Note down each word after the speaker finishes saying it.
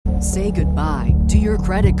Say goodbye to your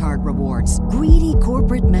credit card rewards. Greedy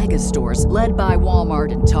corporate mega stores, led by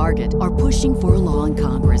Walmart and Target, are pushing for a law in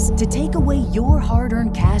Congress to take away your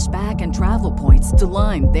hard-earned cash back and travel points to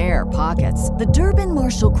line their pockets. The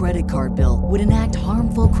Durbin-Marshall credit card bill would enact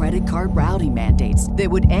harmful credit card routing mandates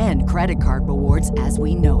that would end credit card rewards as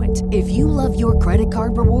we know it. If you love your credit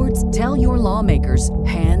card rewards, tell your lawmakers,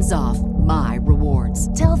 hands off my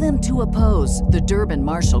rewards. Tell them to oppose the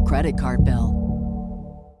Durbin-Marshall credit card bill.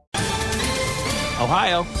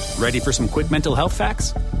 Ohio, ready for some quick mental health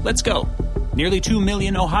facts? Let's go. Nearly 2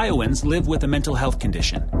 million Ohioans live with a mental health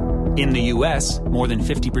condition. In the U.S., more than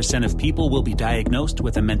 50% of people will be diagnosed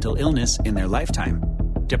with a mental illness in their lifetime.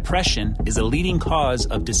 Depression is a leading cause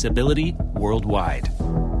of disability worldwide.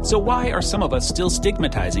 So why are some of us still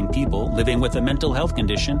stigmatizing people living with a mental health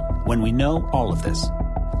condition when we know all of this?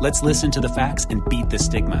 Let's listen to the facts and beat the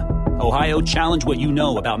stigma. Ohio, challenge what you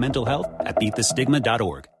know about mental health at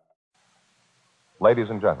beatthestigma.org.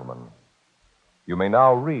 Ladies and gentlemen, you may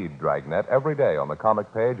now read Dragnet every day on the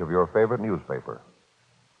comic page of your favorite newspaper.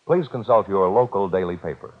 Please consult your local daily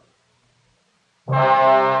paper.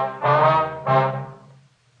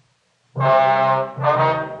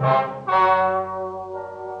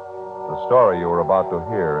 The story you are about to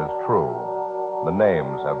hear is true. The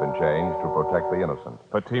names have been changed to protect the innocent.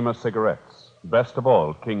 Fatima Cigarettes. Best of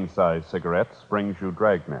all, king-size cigarettes brings you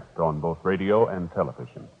Dragnet on both radio and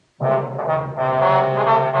television.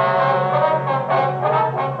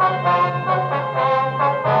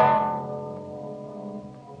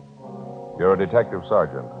 You're a detective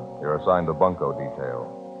sergeant. You're assigned to bunco detail.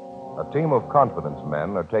 A team of confidence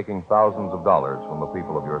men are taking thousands of dollars from the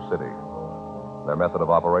people of your city. Their method of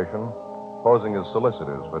operation? Posing as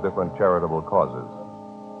solicitors for different charitable causes.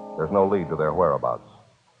 There's no lead to their whereabouts.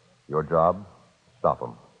 Your job? Stop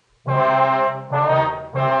them.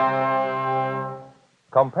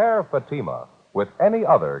 Compare Fatima with any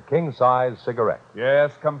other king-size cigarette.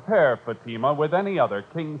 Yes, compare Fatima with any other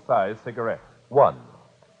king-size cigarette. 1.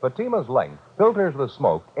 Fatima's length filters the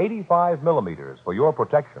smoke 85 millimeters for your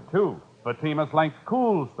protection. 2. Fatima's length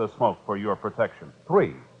cools the smoke for your protection.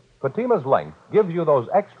 3. Fatima's length gives you those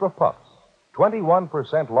extra puffs,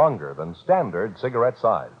 21% longer than standard cigarette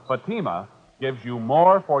size. Fatima gives you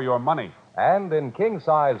more for your money. And in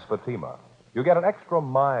king-size Fatima, you get an extra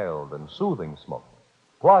mild and soothing smoke,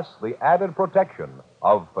 plus the added protection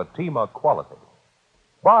of Fatima quality.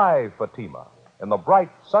 Buy Fatima in the bright,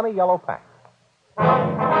 sunny yellow pack.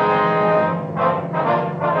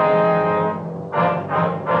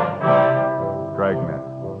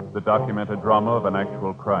 Dragnet, the documented drama of an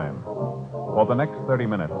actual crime. For the next 30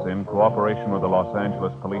 minutes, in cooperation with the Los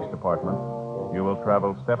Angeles Police Department, you will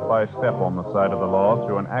travel step by step on the side of the law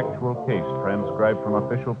through an actual case transcribed from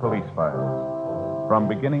official police files. From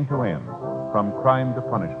beginning to end, from crime to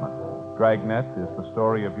punishment, Dragnet is the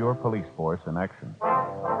story of your police force in action.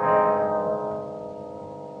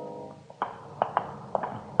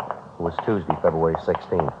 It was Tuesday, February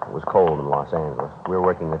 16th. It was cold in Los Angeles. We were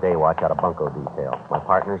working the day watch out of bunco detail. My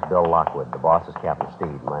partner's Bill Lockwood. The boss is Captain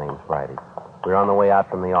Steed. My name's Friday. We were on the way out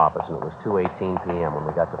from the office, and it was 2:18 p.m. when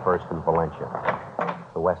we got to First and Valencia,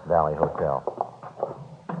 the West Valley Hotel.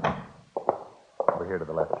 Over here to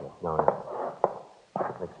the left, Jim. No.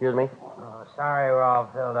 Excuse me? Oh, sorry we're all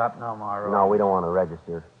filled up. No more room. No, we don't want to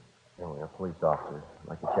register. Here we are, police officers. I'd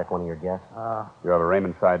like to check one of your guests. You have a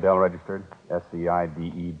Raymond Seidel registered?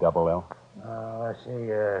 Seidell? Let's see.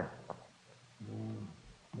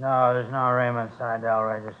 No, there's no Raymond Seidel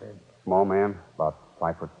registered. Small man, about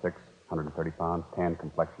 5'6", 130 pounds, tan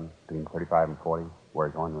complexion, between 35 and 40,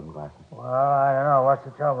 wears orange glasses. Well, I don't know. What's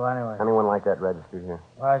the trouble anyway? Anyone like that registered here?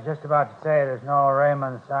 Well, I was just about to say there's no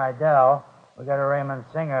Raymond Seidel. We got a Raymond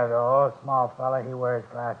Singer, though. Small fella. He wears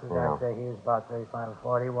glasses. Yeah. I'd say he was about 35 or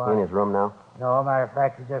 40. He in his room now? No, matter of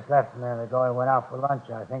fact, he just left a minute ago. He went out for lunch,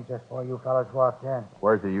 I think, just before you fellas walked in.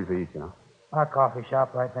 Where does he usually eat, you know? Our coffee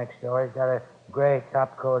shop right next door. He's got a gray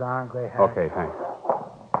top coat on, gray hat. Okay, thanks.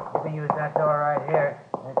 You can use that door right here.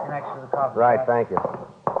 It connects to the coffee Right, shop. thank you.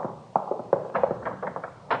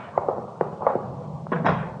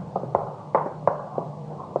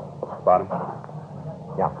 Spot him?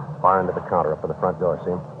 Yeah, far end of the counter, up to the front door,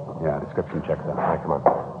 see him? Yeah, description checks out. All right, come on.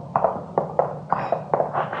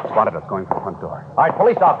 Spotted us going for the front door. All right,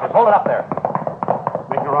 police officers, hold it up there.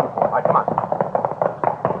 Making a run for All right, come on.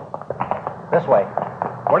 This way.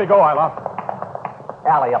 Where'd he go, Iloff?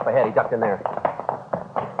 Alley up ahead. He ducked in there.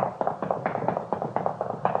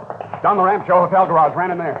 Down the ramp, Joe. Hotel garage.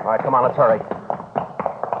 Ran in there. All right, come on, let's hurry.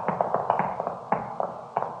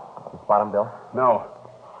 You spot him, Bill? No.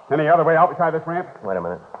 Any other way out beside this ramp? Wait a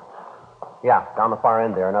minute. Yeah, down the far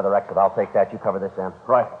end there, another exit. I'll take that. You cover this end.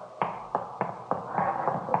 Right.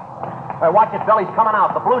 Hey, watch it, Bill. He's coming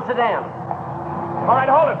out. The blue sedan. All right,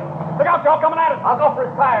 hold it. Look out, Joe, coming at us. I'll go for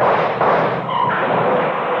his tire.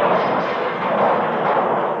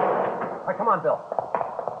 All right, come on, Bill.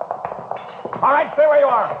 All right, stay where you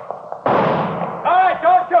are. All right,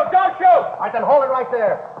 don't shoot, don't shoot. All right, then hold it right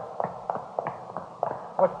there.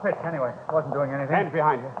 What's pitch, anyway? Wasn't doing anything. Hands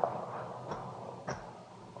behind you.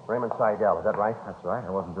 Raymond Seidel, is that right? That's right.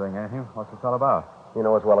 I wasn't doing anything. What's this all about? You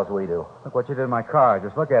know as well as we do. Look what you did in my car.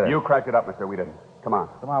 Just look at it. You cracked it up, mister. We didn't. Come on.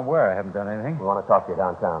 Come on, where? I haven't done anything. We want to talk to you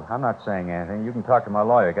downtown. I'm not saying anything. You can talk to my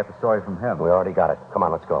lawyer. Get the story from him. We already got it. Come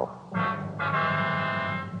on, let's go.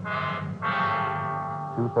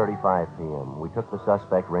 2:35 p.m. We took the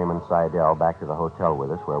suspect, Raymond Seidel, back to the hotel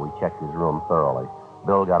with us, where we checked his room thoroughly.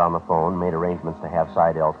 Bill got on the phone, made arrangements to have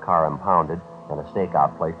Seidel's car impounded and a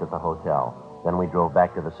stakeout placed at the hotel. Then we drove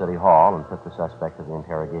back to the city hall and took the suspect to the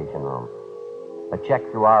interrogation room. A check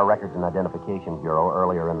through our Records and Identification Bureau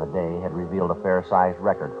earlier in the day had revealed a fair-sized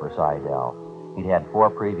record for Seidel. He'd had 4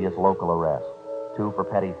 previous local arrests, 2 for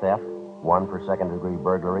petty theft, 1 for second-degree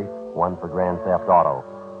burglary, 1 for grand theft auto.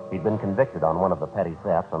 He'd been convicted on one of the petty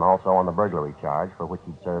thefts and also on the burglary charge, for which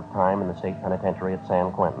he'd served time in the state penitentiary at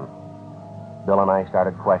San Quentin. Bill and I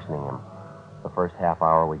started questioning him. The first half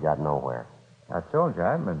hour, we got nowhere. I told you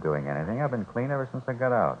I haven't been doing anything. I've been clean ever since I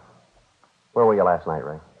got out. Where were you last night,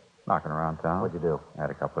 Ray? Knocking around town. What'd you do?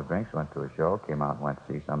 Had a couple of drinks, went to a show, came out and went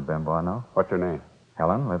to see some bimbo I know. What's her name?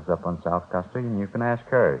 Helen lives up on South Custer, and you can ask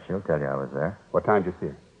her. She'll tell you I was there. What time did you see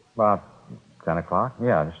her? About 10 o'clock?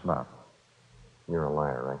 Yeah, just about. You're a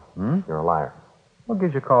liar, Ray. Hmm? You're a liar. What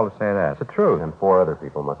gives you a call to say that? It's the truth. And 4 other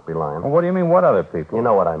people must be lying. Well, what do you mean, what other people? You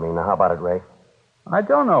know what I mean. Now, how about it, Ray? I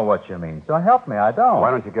don't know what you mean, so help me. I don't.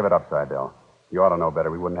 Why don't you give it up, Seidel? You ought to know better.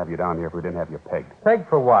 We wouldn't have you down here if we didn't have you pegged. Peg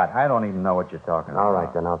for what? I don't even know what you're talking about. All right,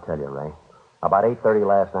 then I'll tell you, Ray. About 8:30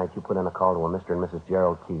 last night, you put in a call to a Mr. and Mrs.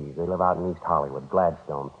 Gerald Keys. They live out in East Hollywood,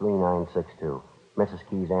 Gladstone, 3962. Mrs.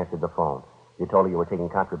 Keys answered the phone. You told her you were taking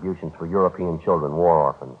contributions for European children, war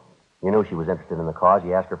orphans. You knew she was interested in the cause.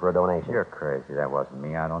 You asked her for a donation. You're crazy. That wasn't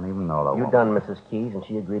me. I don't even know the You woman. done Mrs. Keys, and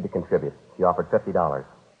she agreed to contribute. She offered $50.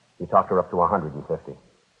 You talked her up to $150.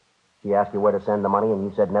 She asked you where to send the money, and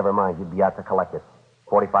you said, never mind, you'd be out to collect it.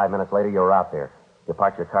 45 minutes later, you were out there. You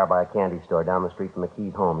parked your car by a candy store down the street from the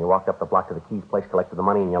Keys' home. You walked up the block to the Keys' place, collected the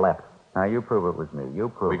money, and you left. Now, you prove it was me. You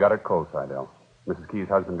prove We got it cold, Seidel. Mrs. Key's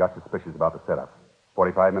husband got suspicious about the setup.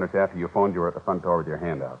 45 minutes after you phoned, you were at the front door with your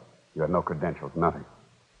hand out. You had no credentials, nothing.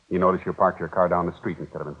 He noticed you parked your car down the street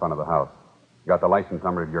instead of in front of the house. You got the license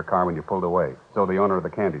number of your car when you pulled away. So the owner of the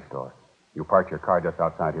candy store. You parked your car just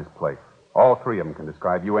outside his place. All 3 of them can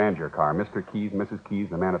describe you and your car. Mr. Keys, Mrs. Keys,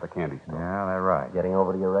 the man at the candy store. Yeah, they're right. Getting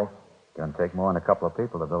over to you, Ray? Gonna take more than a couple of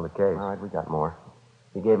people to build a case. All right, we got more.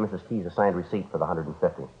 You gave Mrs. Keys a signed receipt for the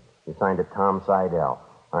 $150. You signed it Tom Seidel.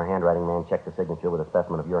 Our handwriting man checked the signature with a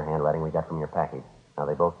specimen of your handwriting we got from your package. Now,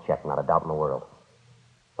 they both checked, not a doubt in the world.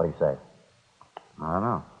 What do you say? I don't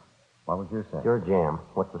know. What would you say? It's your jam.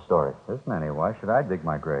 What's the story? Listen, anyway, why should I dig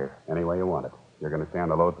my grave? Any way you want it. You're going to stay on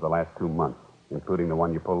the load for the last 2 months, including the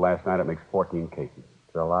one you pulled last night. It makes 14 cases.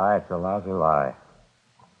 It's a lie. It's a lousy lie.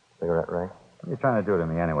 Cigarette, Ray? What are you trying to do to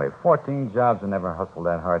me anyway? 14 jobs. I never hustled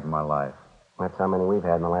that hard in my life. That's how many we've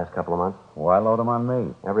had in the last couple of months. Why load them on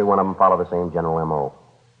me? Every one of them follow the same general M.O.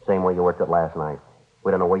 Same way you worked it last night. We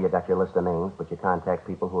don't know where you got your list of names, but you contact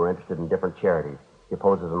people who are interested in different charities. You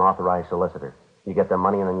pose as an authorized solicitor. You get their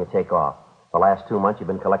money and then you take off. The last 2 months, you've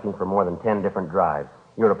been collecting for more than 10 different drives.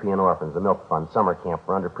 European Orphans, the Milk Fund, Summer Camp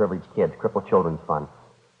for Underprivileged Kids, Crippled Children's Fund.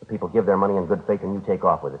 The people give their money in good faith and you take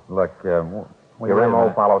off with it. Look, Your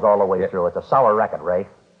M.O. follows all the way through. It's a sour record, Ray.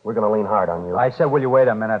 We're going to lean hard on you. I said, will you wait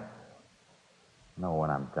a minute? No, when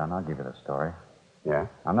I'm done, I'll give you the story. Yeah?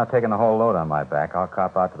 I'm not taking the whole load on my back. I'll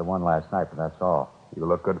cop out to the one last night, but that's all. You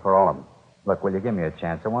look good for all of them. Look, will you give me a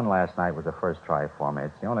chance? The one last night was the first try for me.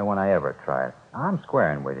 It's the only one I ever tried. I'm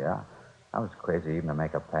squaring with you. I was crazy even to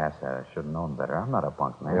make a pass at it. I should have known better. I'm not a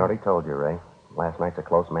bunk man. I already told you, Ray. Last night's a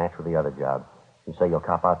close match with the other job. You say you'll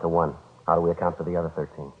cop out to one. How do we account for the other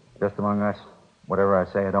 13? Just among us, whatever I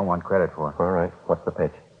say, I don't want credit for. All right. What's the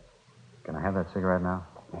pitch? Can I have that cigarette now?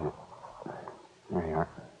 Yeah. There you are.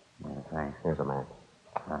 Yeah, thanks. Here's a match.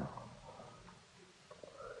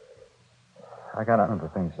 I got out into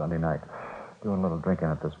things Sunday night. Doing a little drinking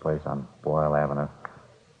at this place on Boyle Avenue.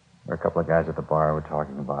 There were a couple of guys at the bar who were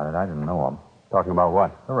talking about it. I didn't know them. Talking about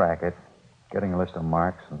what? The racket. Getting a list of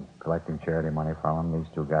marks and collecting charity money from them.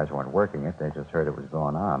 These 2 guys weren't working it. They just heard it was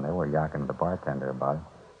going on. They were yakking to the bartender about it.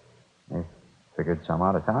 They figured some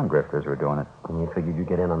out-of-town grifters were doing it. And you figured you'd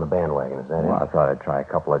get in on the bandwagon, is that Well, it? I thought I'd try a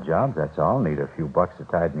couple of jobs, that's all. Need a few bucks to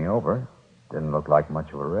tide me over. Didn't look like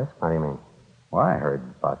much of a risk. How do you mean? Well, I heard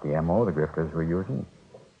about the M.O. the grifters were using.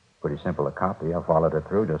 Pretty simple to copy. I followed it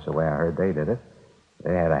through just the way I heard they did it.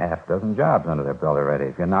 They had a half dozen jobs under their belt already.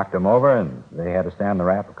 If you knocked them over and they had to stand the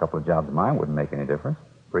rap, a couple of jobs of mine wouldn't make any difference.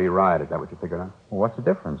 Free ride, is that what you figured out? Well, what's the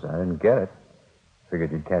difference? I didn't get it.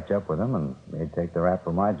 Figured you'd catch up with them and they'd take the rap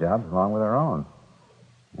for my jobs along with their own.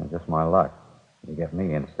 And just my luck. You get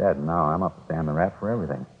me instead, and now I'm up to stand the rap for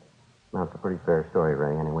everything. That's a pretty fair story,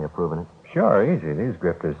 Ray. Any way of proving it? Sure, easy. These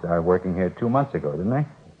grifters started working here 2 months ago, didn't they?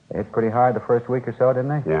 They hit pretty hard the first week or so, didn't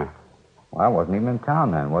they? Yeah. Well, I wasn't even in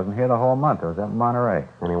town then. Wasn't here the whole month. I was up in Monterey.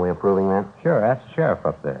 Any way of proving that? Sure, ask the sheriff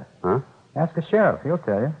up there. Huh? Ask the sheriff. He'll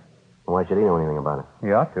tell you. Why should he know anything about it?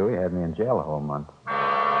 He ought to. He had me in jail the whole month.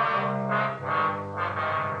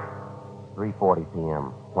 3:40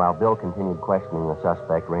 p.m. While Bill continued questioning the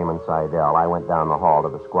suspect, Raymond Seidel, I went down the hall to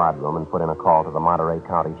the squad room and put in a call to the Monterey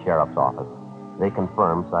County Sheriff's Office. They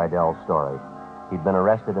confirmed Seidel's story. He'd been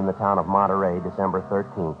arrested in the town of Monterey December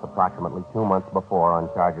 13th, approximately 2 months before, on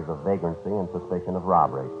charges of vagrancy and suspicion of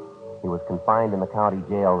robbery. He was confined in the county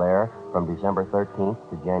jail there from December 13th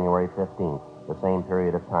to January 15th, the same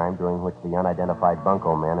period of time during which the unidentified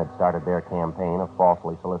bunco men had started their campaign of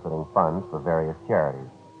falsely soliciting funds for various charities.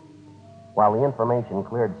 While the information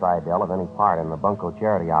cleared Seidel of any part in the bunco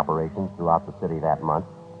charity operations throughout the city that month,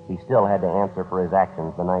 he still had to answer for his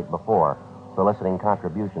actions the night before, soliciting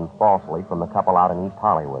contributions falsely from the couple out in East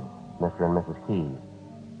Hollywood, Mr. and Mrs. Keys.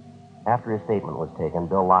 After his statement was taken,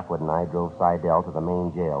 Bill Lockwood and I drove Seidel to the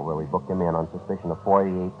main jail, where we booked him in on suspicion of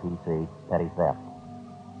 48 PC petty theft.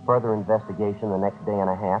 Further investigation the next day and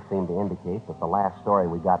a half seemed to indicate that the last story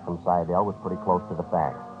we got from Seidel was pretty close to the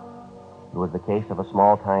facts. It was the case of a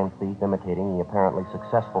small-time thief imitating the apparently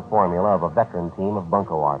successful formula of a veteran team of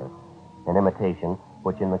bunco artists, an imitation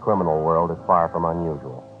which in the criminal world is far from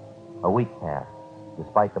unusual. A week passed.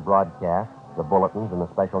 Despite the broadcasts, the bulletins, and the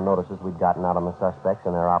special notices we'd gotten out on the suspects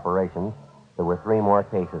and their operations, there were 3 more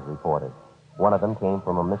cases reported. One of them came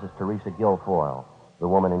from a Mrs. Teresa Guilfoyle, the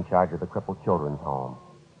woman in charge of the crippled children's home.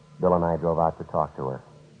 Bill and I drove out to talk to her.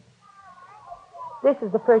 This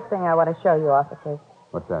is the first thing I want to show you, officers.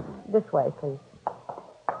 What's that? This way, please.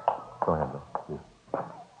 Go ahead, Bill.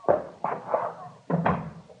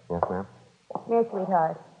 Yes, ma'am? Here,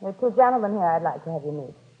 sweetheart. There are 2 gentlemen here I'd like to have you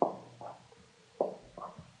meet.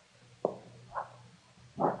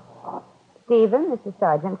 Stephen, this is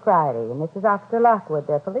Sergeant Friday, and this is Officer Lockwood,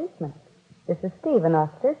 their policeman. This is Stephen,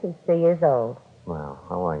 officers. He's 3 years old. Well,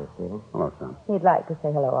 how are you, Stephen? Hello, son. He'd like to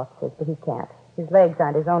say hello, officers, but he can't. His legs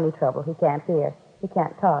aren't his only trouble. He can't hear. He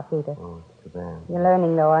can't talk either. Oh, it's too bad. You're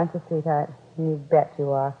learning, though, aren't you, sweetheart? You bet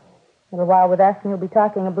you are. A little while with us, and you'll be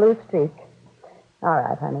talking a blue streak. All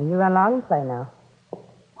right, honey. You run along and play now.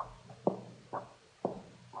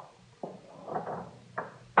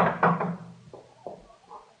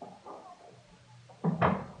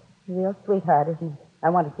 Real sweetheart, isn't he? I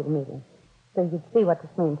wanted you to meet him, so you'd see what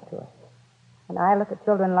this means to us. When I look at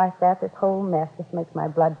children like that, this whole mess just makes my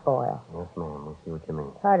blood boil. Yes, ma'am. We see what you mean.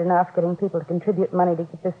 It's hard enough getting people to contribute money to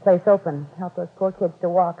keep this place open, help those poor kids to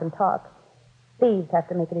walk and talk. Thieves have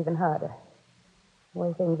to make it even harder. The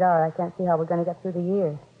way things are, I can't see how we're going to get through the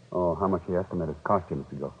year. Oh, how much do you estimate it's cost you,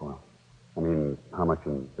 Mr. Guilfoyle? I mean, how much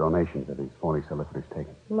in donations have these phony solicitors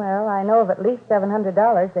taken? Well, I know of at least $700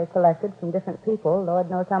 they collected from different people. Lord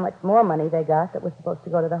knows how much more money they got that was supposed to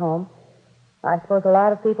go to the home. I suppose a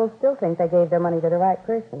lot of people still think they gave their money to the right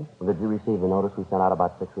person. Well, did you receive the notice we sent out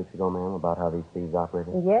about 6 weeks ago, ma'am, about how these thieves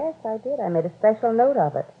operated? Yes, I did. I made a special note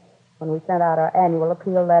of it. When we sent out our annual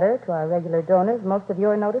appeal letter to our regular donors, most of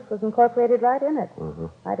your notice was incorporated right in it. Mm-hmm.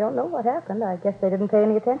 I don't know what happened. I guess they didn't pay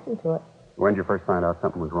any attention to it. When did you first find out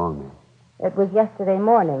something was wrong, ma'am? It was yesterday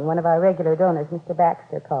morning. One of our regular donors, Mr.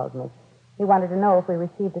 Baxter, called me. He wanted to know if we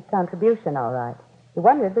received his contribution all right. He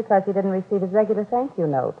wondered because he didn't receive his regular thank you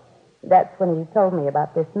note. That's when he told me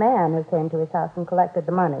about this man who came to his house and collected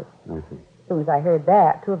the money. I see. As soon as I heard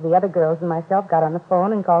that, 2 of the other girls and myself got on the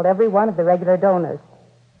phone and called every one of the regular donors.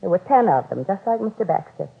 There were 10 of them, just like Mr.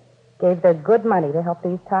 Baxter. Gave their good money to help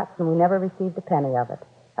these tots, and we never received a penny of it.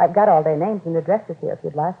 I've got all their names and addresses here if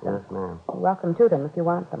you'd like them. Yes, ma'am. You're welcome to them if you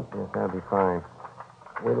want them. Yes, that'd be fine.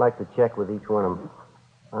 We'd like to check with each one of them.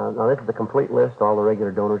 Now, this is the complete list, all the regular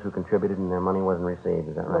donors who contributed and their money wasn't received.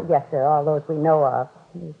 Is that right? Well, yes, sir, all those we know of.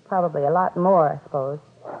 There's probably a lot more, I suppose.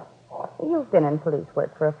 You've been in police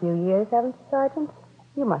work for a few years, haven't you, Sergeant?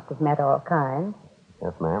 You must have met all kinds.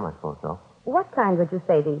 Yes, ma'am, I suppose so. What kind would you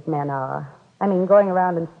say these men are? I mean, going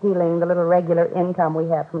around and stealing the little regular income we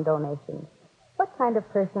have from donations. What kind of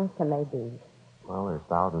persons can they be? Well, there's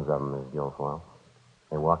thousands of them, Miss Guilfoyle.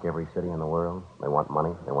 They walk every city in the world. They want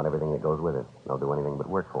money. They want everything that goes with it. They'll do anything but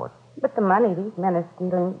work for it. But the money these men are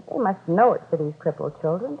stealing, they must know it's for these crippled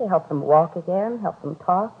children to help them walk again, help them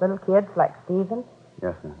talk, little kids like Stephen.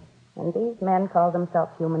 Yes, ma'am. And these men call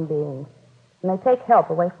themselves human beings. And they take help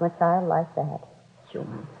away from a child like that.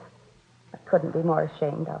 Humans. I couldn't be more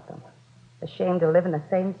ashamed of them. Ashamed to live in the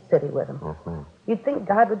same city with them. Yes, ma'am. You'd think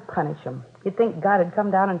God would punish them. You'd think God would come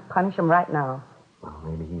down and punish them right now. Well,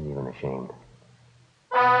 maybe he's even ashamed.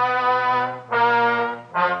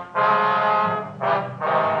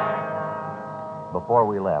 Before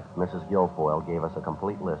we left, Mrs. Guilfoyle gave us a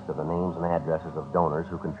complete list of the names and addresses of donors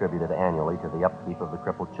who contributed annually to the upkeep of the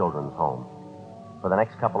crippled children's home. For the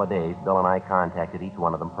next couple of days, Bill and I contacted each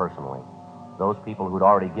one of them personally. Those people who'd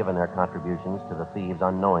already given their contributions to the thieves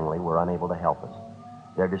unknowingly were unable to help us.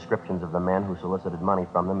 Their descriptions of the men who solicited money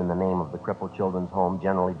from them in the name of the crippled children's home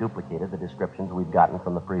generally duplicated the descriptions we'd gotten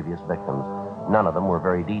from the previous victims. None of them were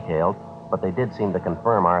very detailed, but they did seem to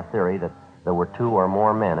confirm our theory that there were 2 or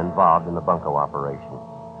more men involved in the bunco operation.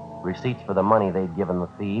 Receipts for the money they'd given the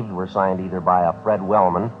thieves were signed either by a Fred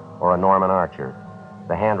Wellman or a Norman Archer.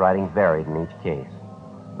 The handwriting varied in each case.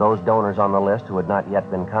 Those donors on the list who had not yet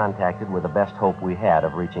been contacted were the best hope we had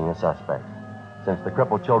of reaching the suspects. Since the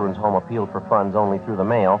crippled children's home appealed for funds only through the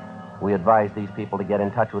mail, we advised these people to get in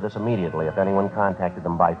touch with us immediately if anyone contacted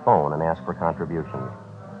them by phone and asked for contributions.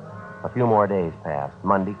 A few more days passed.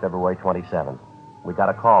 Monday, February 27th. We got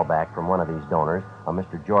a call back from one of these donors, a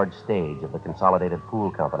Mr. George Stage of the Consolidated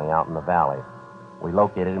Pool Company out in the valley. We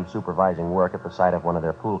located him supervising work at the site of one of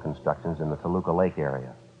their pool constructions in the Toluca Lake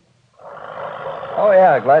area. Oh,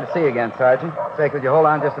 yeah, glad to see you again, Sergeant. Say, could you hold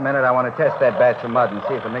on just a minute? I want to test that batch of mud and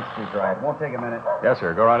see if the mixture's right. It won't take a minute. Yes,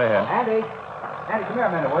 sir. Go right ahead. Andy, come here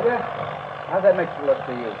a minute, will you? How's that mixture look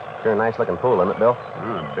to you? Sure a nice-looking pool, isn't it, Bill?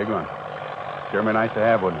 Big one. Sure be nice to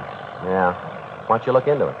have, wouldn't it? Yeah. Why don't you look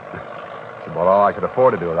into it? It's about all I could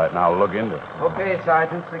afford to do right now. Look into it. Okay,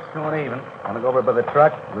 Sergeant, 6 to an even. Want to go over by the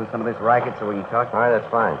truck, lose some of this racket so we can talk? All right,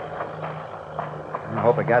 that's fine. I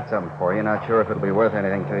hope I got something for you. Not sure if it'll be worth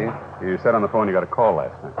anything to you. You said on the phone you got a call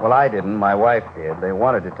last night. Well, I didn't. My wife did. They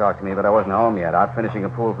wanted to talk to me, but I wasn't home yet. Out finishing a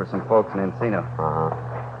pool for some folks in Encino. Uh-huh.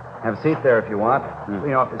 Have a seat there if you want.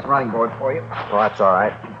 Clean off this running board for you. Well, that's all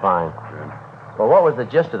right. Fine. Well, what was the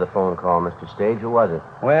gist of the phone call, Mr. Stage? Who was it?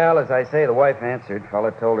 Well, as I say, the wife answered.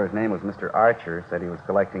 Fella told her his name was Mr. Archer. Said he was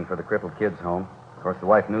collecting for the crippled kids' home. Of course, the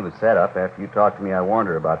wife knew the setup. After you talked to me, I warned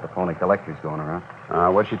her about the phony collectors going around.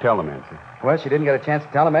 What'd she tell him, Nancy? Well, she didn't get a chance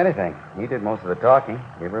to tell him anything. He did most of the talking.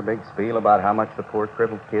 Gave her a big spiel about how much the poor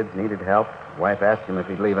crippled kids needed help. The wife asked him if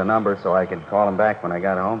he'd leave a number so I could call him back when I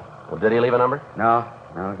got home. Well, did he leave a number? No.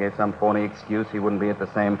 Gave some phony excuse he wouldn't be at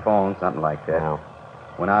the same phone, something like that. No.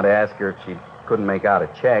 Went out to ask her if she couldn't make out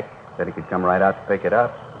a check. Said he could come right out to pick it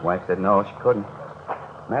up. The wife said no, she couldn't.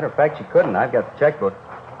 Matter of fact, she couldn't. I've got the checkbook.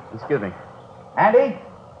 Excuse me. Andy,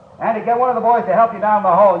 get one of the boys to help you down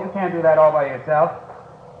the hole. You can't do that all by yourself.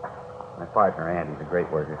 My partner, Andy's a great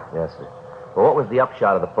worker. Yes, sir. Well, what was the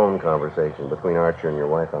upshot of the phone conversation between Archer and your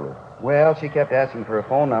wife on this? Well, she kept asking for a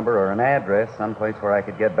phone number or an address, someplace where I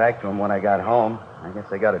could get back to him when I got home. I guess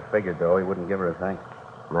they got it figured, though. He wouldn't give her a thing.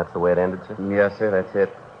 And that's the way it ended, sir? Yes, sir, that's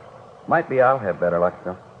it. Might be I'll have better luck,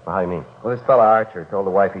 though. Well, how do you mean? Well, this fella Archer told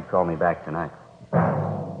the wife he'd call me back tonight.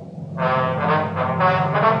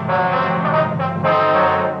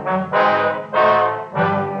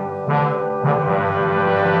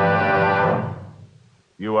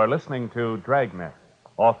 You are listening to Dragnet,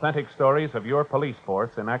 authentic stories of your police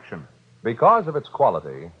force in action. Because of its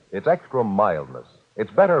quality, its extra mildness,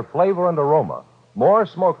 its better flavor and aroma, more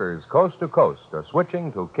smokers coast to coast are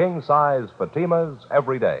switching to king-size Fatimas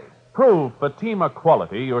every day. Prove Fatima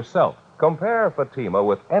quality yourself. Compare Fatima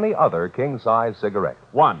with any other king-size cigarette.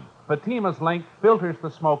 1. Fatima's length filters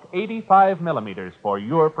the smoke 85 millimeters for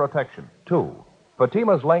your protection. 2.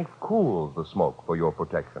 Fatima's length cools the smoke for your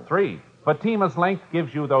protection. 3. Fatima's length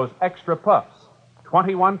gives you those extra puffs,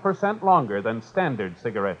 21% longer than standard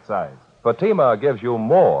cigarette size. Fatima gives you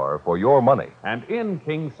more for your money. And in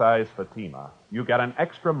king-size Fatima, you get an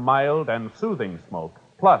extra mild and soothing smoke,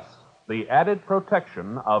 plus the added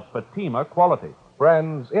protection of Fatima quality.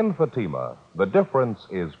 Friends, in Fatima, the difference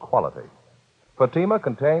is quality. Fatima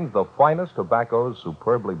contains the finest tobaccos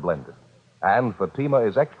superbly blended. And Fatima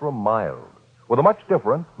is extra mild, with a much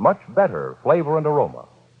different, much better flavor and aroma.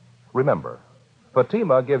 Remember,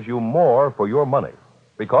 Fatima gives you more for your money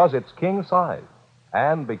because it's king size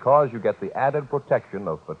and because you get the added protection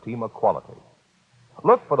of Fatima quality.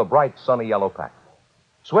 Look for the bright sunny yellow pack.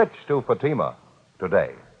 Switch to Fatima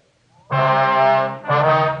today.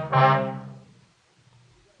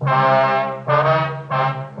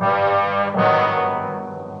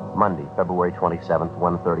 Monday, February 27th,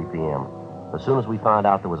 1:30 p.m. As soon as we found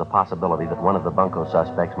out there was a possibility that one of the bunco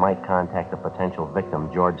suspects might contact the potential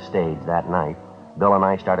victim, George Stage, that night, Bill and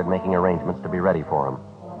I started making arrangements to be ready for him.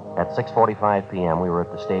 At 6:45 p.m., we were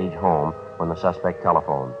at the Stage home when the suspect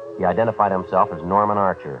telephoned. He identified himself as Norman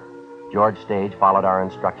Archer. George Stage followed our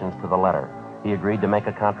instructions to the letter. He agreed to make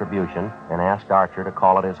a contribution and asked Archer to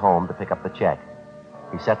call at his home to pick up the check.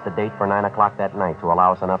 He set the date for 9 o'clock that night to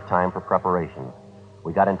allow us enough time for preparation.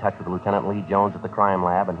 We got in touch with Lieutenant Lee Jones at the crime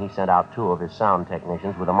lab, and he sent out 2 of his sound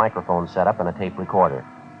technicians with a microphone set up and a tape recorder.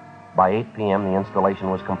 By 8 p.m., the installation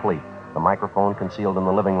was complete. The microphone concealed in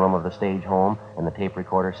the living room of the Stage home, and the tape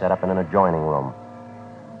recorder set up in an adjoining room.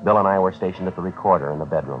 Bill and I were stationed at the recorder in the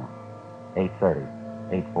bedroom. 8:30,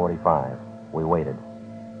 8:45. We waited.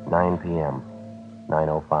 9 p.m.,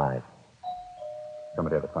 9:05.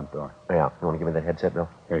 Somebody at the front door. Yeah. You want to give me that headset, Bill?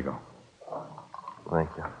 Here you go. Thank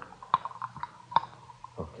you.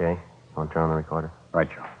 Okay. Want to turn on the recorder? Right,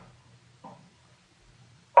 Joe.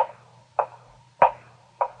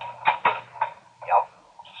 Yep.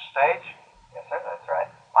 Stage? Yes, sir, that's right.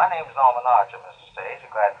 My name's Norman Archer, Mr. Stage.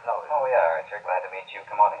 We're glad to know you. Oh, yeah, Archer. Glad to meet you.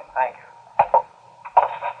 Come on in. Thank you.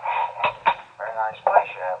 Very nice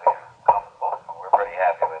place you have here. Comfortable. We're pretty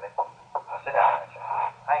happy with it. Now, sit down, Archer.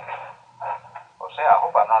 Thank you. Well, say, I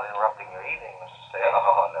hope I'm not interrupting your evening, Mr. Stage.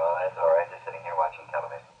 Oh, no, that's all right. Just sitting here watching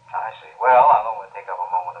television. I see. Well, I don't want to take up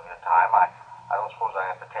a moment of your time. I don't suppose I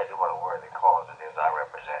have to tell you what a worthy cause it is I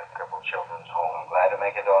represent, Crippled Children's Home. I'm glad to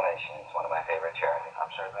make a donation. It's one of my favorite charities.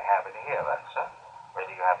 I'm certainly happy to hear that, sir.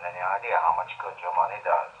 Really, you haven't any idea how much good your money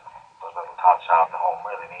does. Those little tots out at the home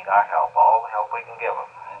really need our help, all the help we can give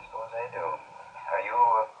them. I suppose they do. Are you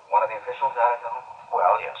one of the officials out at the home?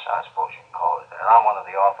 Well, yes, I suppose you can call it that. I'm one of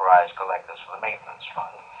the authorized collectors for the maintenance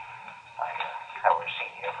fund. I have a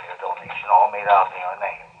receipt here for your donation, all made out in your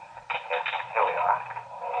name. Yes, here we are.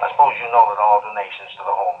 I suppose you know that all donations to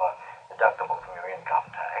the home are deductible from your income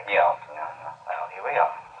tax. Yeah. Well, here we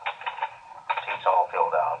are. Seat's all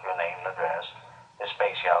filled out, your name and address. This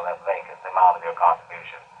space here I left vacant, the amount of your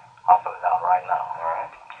contribution. I'll fill it out right now. All right.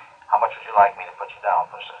 How much would you like me to put you down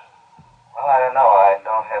for, sir? Well, I don't know. I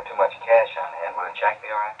don't have too much cash on hand. Would a check be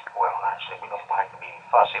all right? Well, actually, we don't like to be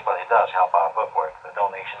fussy, but it does help our bookwork. The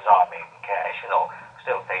donations are made in cash,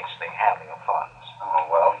 still takes the handling of funds. Oh,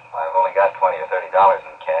 well, I've only got $20 or $30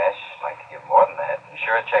 in cash. I'd like to give more than that. You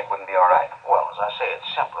sure a check wouldn't be all right? Well, as I say, it's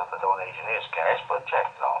simple if the donation is cash, but check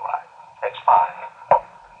is all right. Check's fine.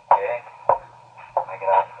 Okay. Make it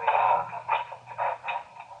out for you.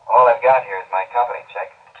 All I've got here is my company check.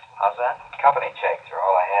 How's that? Company checks are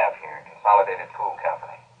all I have here. Consolidated Pool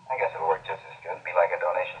Company. I guess it'll work just as good. Be like a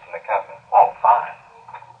donation from the company. Oh, fine.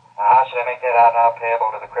 Now, how should I make that out now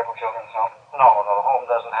payable to the Crippled Children's Home? No, the home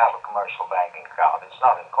doesn't have a commercial banking account. It's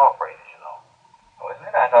not incorporated, you know. Oh, isn't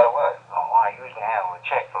it? I thought it was. No, I usually handle the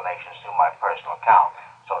check donations through my personal account,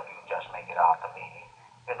 so you can just make it out to me.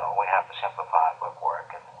 We have to simplify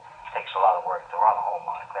bookwork, and it takes a lot of work to run a home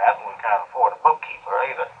like that, and we can't afford a bookkeeper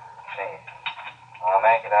either. See. I'll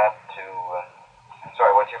make it out to,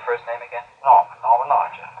 sorry, what's your first name again? Norman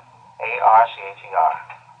Archer. Archer.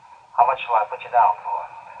 How much shall I put you down for?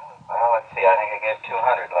 Well, let's see. I think I gave $200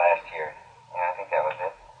 last year. Yeah, I think that was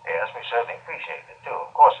it. Yes, we certainly appreciate it, too.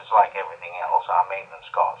 Of course, it's like everything else. Our maintenance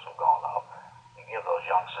costs have gone up. We give those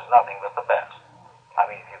youngsters nothing but the best. I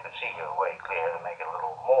mean, if you could see your way clear to make it a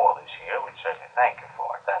little more this year, we'd certainly thank you for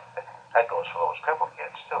it. That goes for those crippled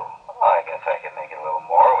kids, too. Well, I guess I could make it a little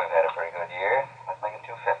more. We've had a pretty good year. Let's make it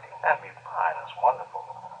 $250. That'd be fine. That's wonderful.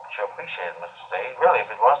 Sure appreciate it, Mr. Stage. Really,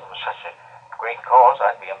 if it wasn't for such a great cause,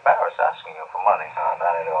 I'd be embarrassed asking you for money. No,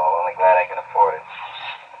 not at all. Only glad I can afford it.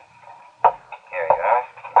 Here you are.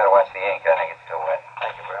 You better watch the ink. I think it's still wet.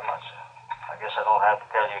 Thank you very much, sir. I guess I don't have to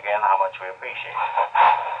tell you again how much we appreciate it.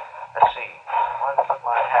 Let's see. Where did I put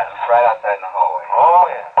my hat? It's right outside in the hallway. Oh,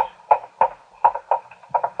 yes.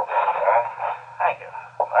 There you are. Thank you.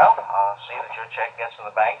 Well, I'll see that your check gets in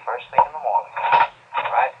the bank first thing in the morning.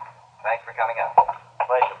 All right. Thanks for coming out.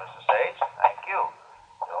 Pleasure, Mr. Stage. Thank you.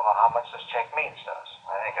 You don't know how much this check means to us.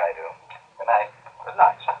 I think I do. Good night. Good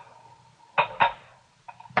night, sir.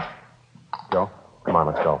 Joe? Come on,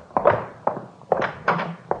 let's go.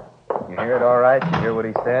 You hear it all right? You hear what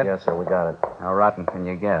he said? Yes, sir, we got it. How rotten can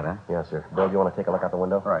you get, huh? Yes, sir. Bill, do you want to take a look out the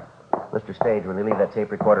window? Right. Mr. Stage, will you leave that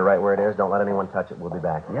tape recorder right where it is? Don't let anyone touch it. We'll be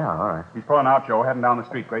back. Yeah, all right. He's pulling out, Joe. Heading down the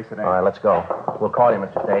street. Grace it in. All right, let's go. We'll call you,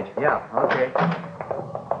 Mr. Stage. Yeah, okay.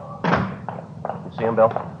 You see him, Bill?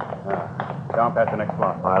 Down past the next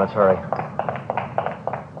block. All right, let's hurry.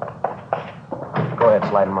 Go ahead,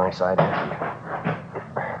 slide in my side.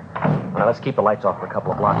 Now, let's keep the lights off for a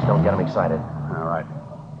couple of blocks. Don't get them excited. All right.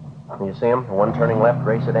 Can you see him? The one turning left,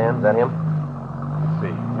 gray sedan. Is that him? Let's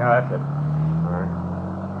see. Yeah, that's it.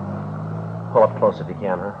 Pull up close if you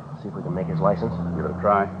can, huh? See if we can make his license. Give it a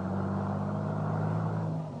try.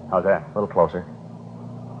 How's that? A little closer.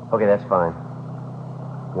 Okay, that's fine.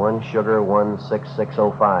 1 sugar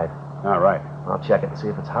 16605. All right. I'll check it and see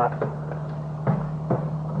if it's hot.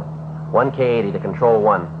 1K80 to control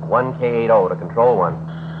 1. 1K80 to control 1.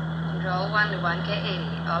 Control 1 to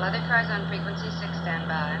 1K80. All other cars on frequency 6 stand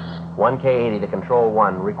by. 1K80 to control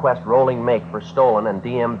 1. Request rolling make for stolen and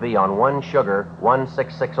DMV on 1 sugar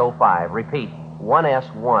 16605. Repeat,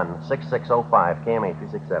 1S1 6605. KMA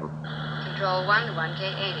 367. Control 1 to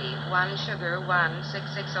 1K80. 1 sugar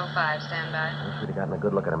 16605. Stand by. Wish we'd have gotten a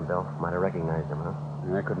good look at him, Bill. Might have recognized him, huh?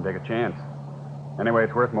 I couldn't take a chance. Anyway,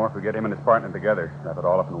 it's worth more if we get him and his partner together. Wrap it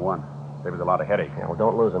all up in one. Save us a lot of headache. Yeah, well,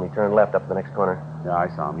 don't lose him. He turned left up the next corner. Yeah, I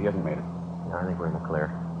saw him. He hasn't made it. Yeah, I think we're in the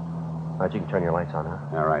clear. All right, you can turn your lights on, huh?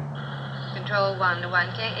 All right. Control 1 to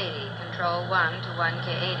 1K80. Control 1 to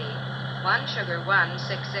 1K80. 1 sugar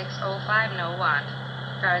 16605, no want.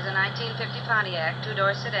 Car is a 1950 Pontiac,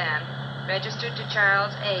 2-door sedan. Registered to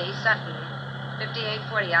Charles A. Sutton,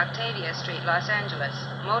 5840 Octavia Street, Los Angeles.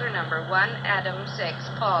 Motor number 1 Adam 6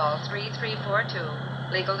 Paul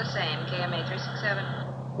 3342. Legal the same. KMA 367.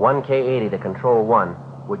 1K80 to control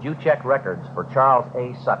 1. Would you check records for Charles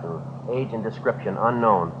A. Sutton? Age and description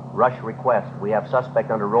unknown. Rush request. We have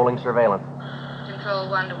suspect under rolling surveillance. Control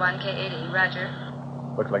 1 to 1K80. Roger.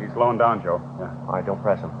 Looks like he's slowing down, Joe. Yeah. All right, don't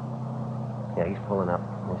press him. Yeah, he's pulling up.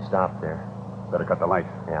 He stopped there. Better cut the light.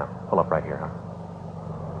 Yeah, pull up right here, huh?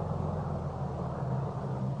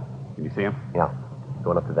 Can you see him? Yeah.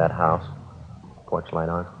 Going up to that house. Porch light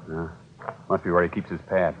on. Yeah. Must be where he keeps his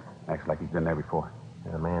pad. Acts like he's been there before.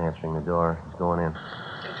 There's a man answering the door. He's going in.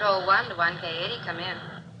 Control 1 to 1K80. Come in.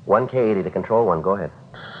 1K80 to control 1. Go ahead.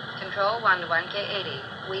 Control 1 to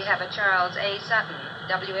 1K80. We have a Charles A. Sutton,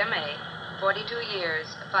 WMA, 42 years,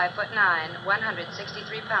 5'9",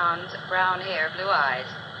 163 pounds, brown hair, blue eyes.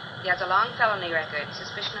 He has a long felony record,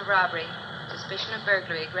 suspicion of robbery, suspicion of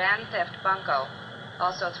burglary, grand theft, bunco.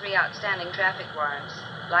 Also 3 outstanding traffic warrants.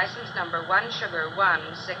 License number 1 sugar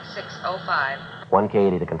 16605.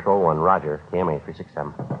 1K80 to control 1. Roger. KMA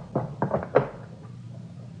 367.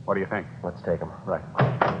 What do you think? Let's take him. Right.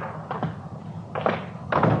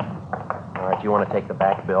 All right, you want to take the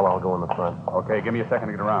back, Bill? I'll go in the front. Okay, give me a second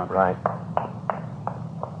to get around. Right.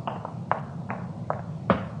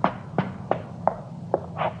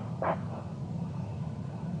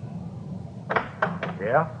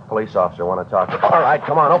 Yeah? Police officer, want to talk to... All right,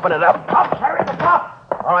 come on, open it up. Up, carry the top.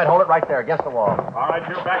 All right, hold it right there against the wall. All right,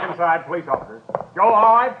 Joe, back inside, police officers. Joe,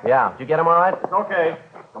 all right? Yeah, did you get him all right? It's okay.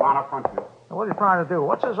 Come on up front, you. What are you trying to do?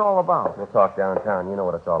 What's this all about? We'll talk downtown. You know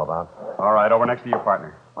what it's all about. All right, over next to your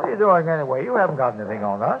partner. What are you doing anyway? You haven't got anything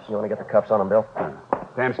on us. You want to get the cuffs on him, Bill?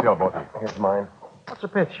 Stand still, both of you. Here's mine. What's the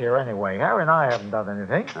pitch here anyway? Harry and I haven't done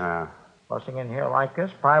anything. Busting in here like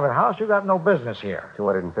this, private house, you got no business here.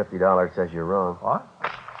 $250 says you're wrong. What?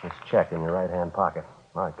 This check in your right-hand pocket.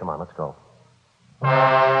 All right, come on, let's go.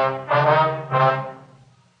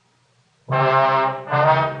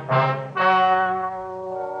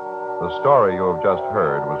 The story you have just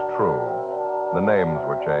heard was true. The names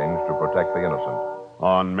were changed to protect the innocent.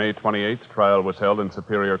 On May 28th, trial was held in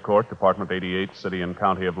Superior Court, Department 88, City and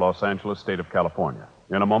County of Los Angeles, State of California.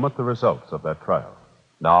 In a moment, the results of that trial.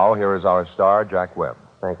 Now, here is our star, Jack Webb.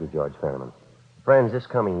 Thank you, George Fenneman. Friends, this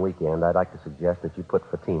coming weekend, I'd like to suggest that you put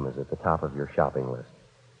Fatima's at the top of your shopping list.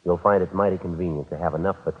 You'll find it mighty convenient to have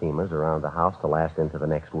enough Fatima's around the house to last into the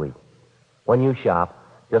next week. When you shop,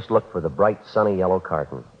 just look for the bright, sunny yellow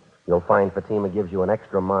carton. You'll find Fatima gives you an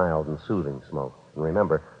extra mild and soothing smoke. And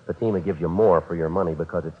remember, Fatima gives you more for your money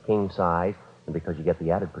because it's king size and because you get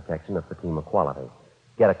the added protection of Fatima quality.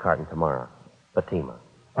 Get a carton tomorrow. Fatima.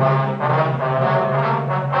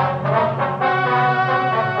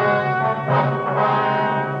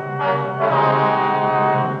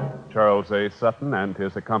 Charles A. Sutton and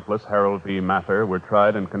his accomplice, Harold V. Mather, were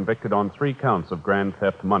tried and convicted on 3 counts of grand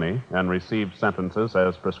theft money and received sentences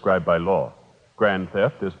as prescribed by law. Grand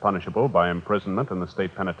theft is punishable by imprisonment in the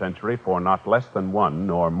state penitentiary for not less than 1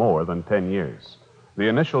 nor more than 10 years. The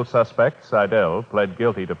initial suspect, Seidel, pled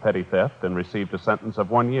guilty to petty theft and received a sentence of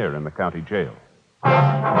 1 year in the county jail.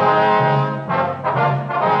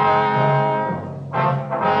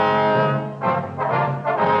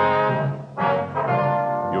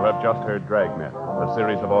 You have just heard Dragnet, a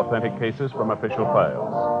series of authentic cases from official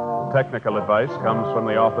files. Technical advice comes from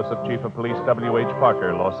the Office of Chief of Police W.H.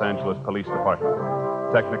 Parker, Los Angeles Police Department.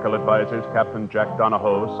 Technical advisors Captain Jack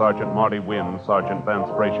Donahoe, Sergeant Marty Wynn, Sergeant Vance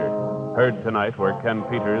Frazier. Heard tonight were Ken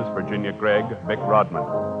Peters, Virginia Gregg, Vic Rodman.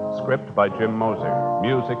 Script by Jim Moser.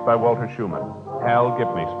 Music by Walter Schumann. Hal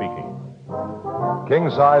Gibney speaking. King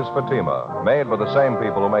Size Fatima, made by the same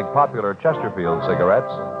people who make popular Chesterfield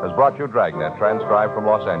cigarettes, has brought you Dragnet, transcribed from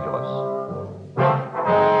Los Angeles.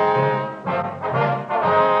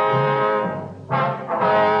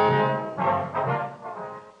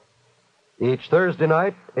 Each Thursday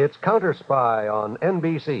night, it's Counter Spy on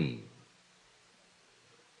NBC.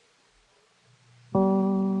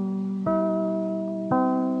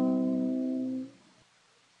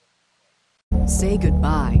 Say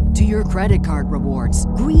goodbye to your credit card rewards.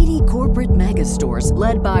 Greedy corporate megastores,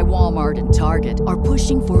 led by Walmart and Target, are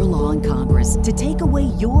pushing for a law in Congress to take away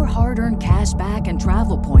your hard-earned cash back and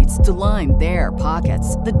travel points to line their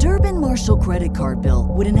pockets. The Durbin-Marshall credit card bill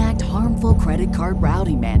would enact harmful credit card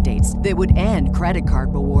routing mandates that would end credit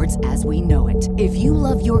card rewards as we know it. If you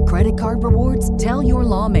love your credit card rewards, tell your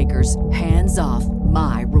lawmakers, hands off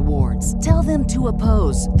my rewards. Tell them to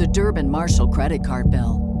oppose the Durbin-Marshall credit card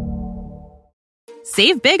bill.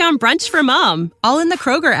 Save big on brunch for mom, all in the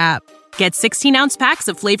Kroger app. Get 16-ounce packs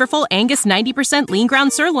of flavorful Angus 90% lean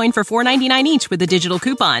ground sirloin for $4.99 each with a digital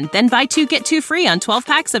coupon. Then buy 2, get 2 free on 12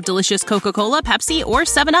 packs of delicious Coca-Cola, Pepsi, or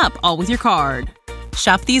 7-Up, all with your card.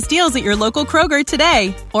 Shop these deals at your local Kroger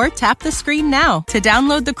today, or tap the screen now to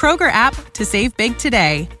download the Kroger app to save big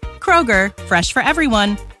today. Kroger, fresh for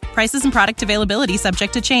everyone. Prices and product availability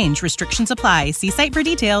subject to change. Restrictions apply. See site for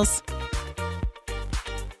details.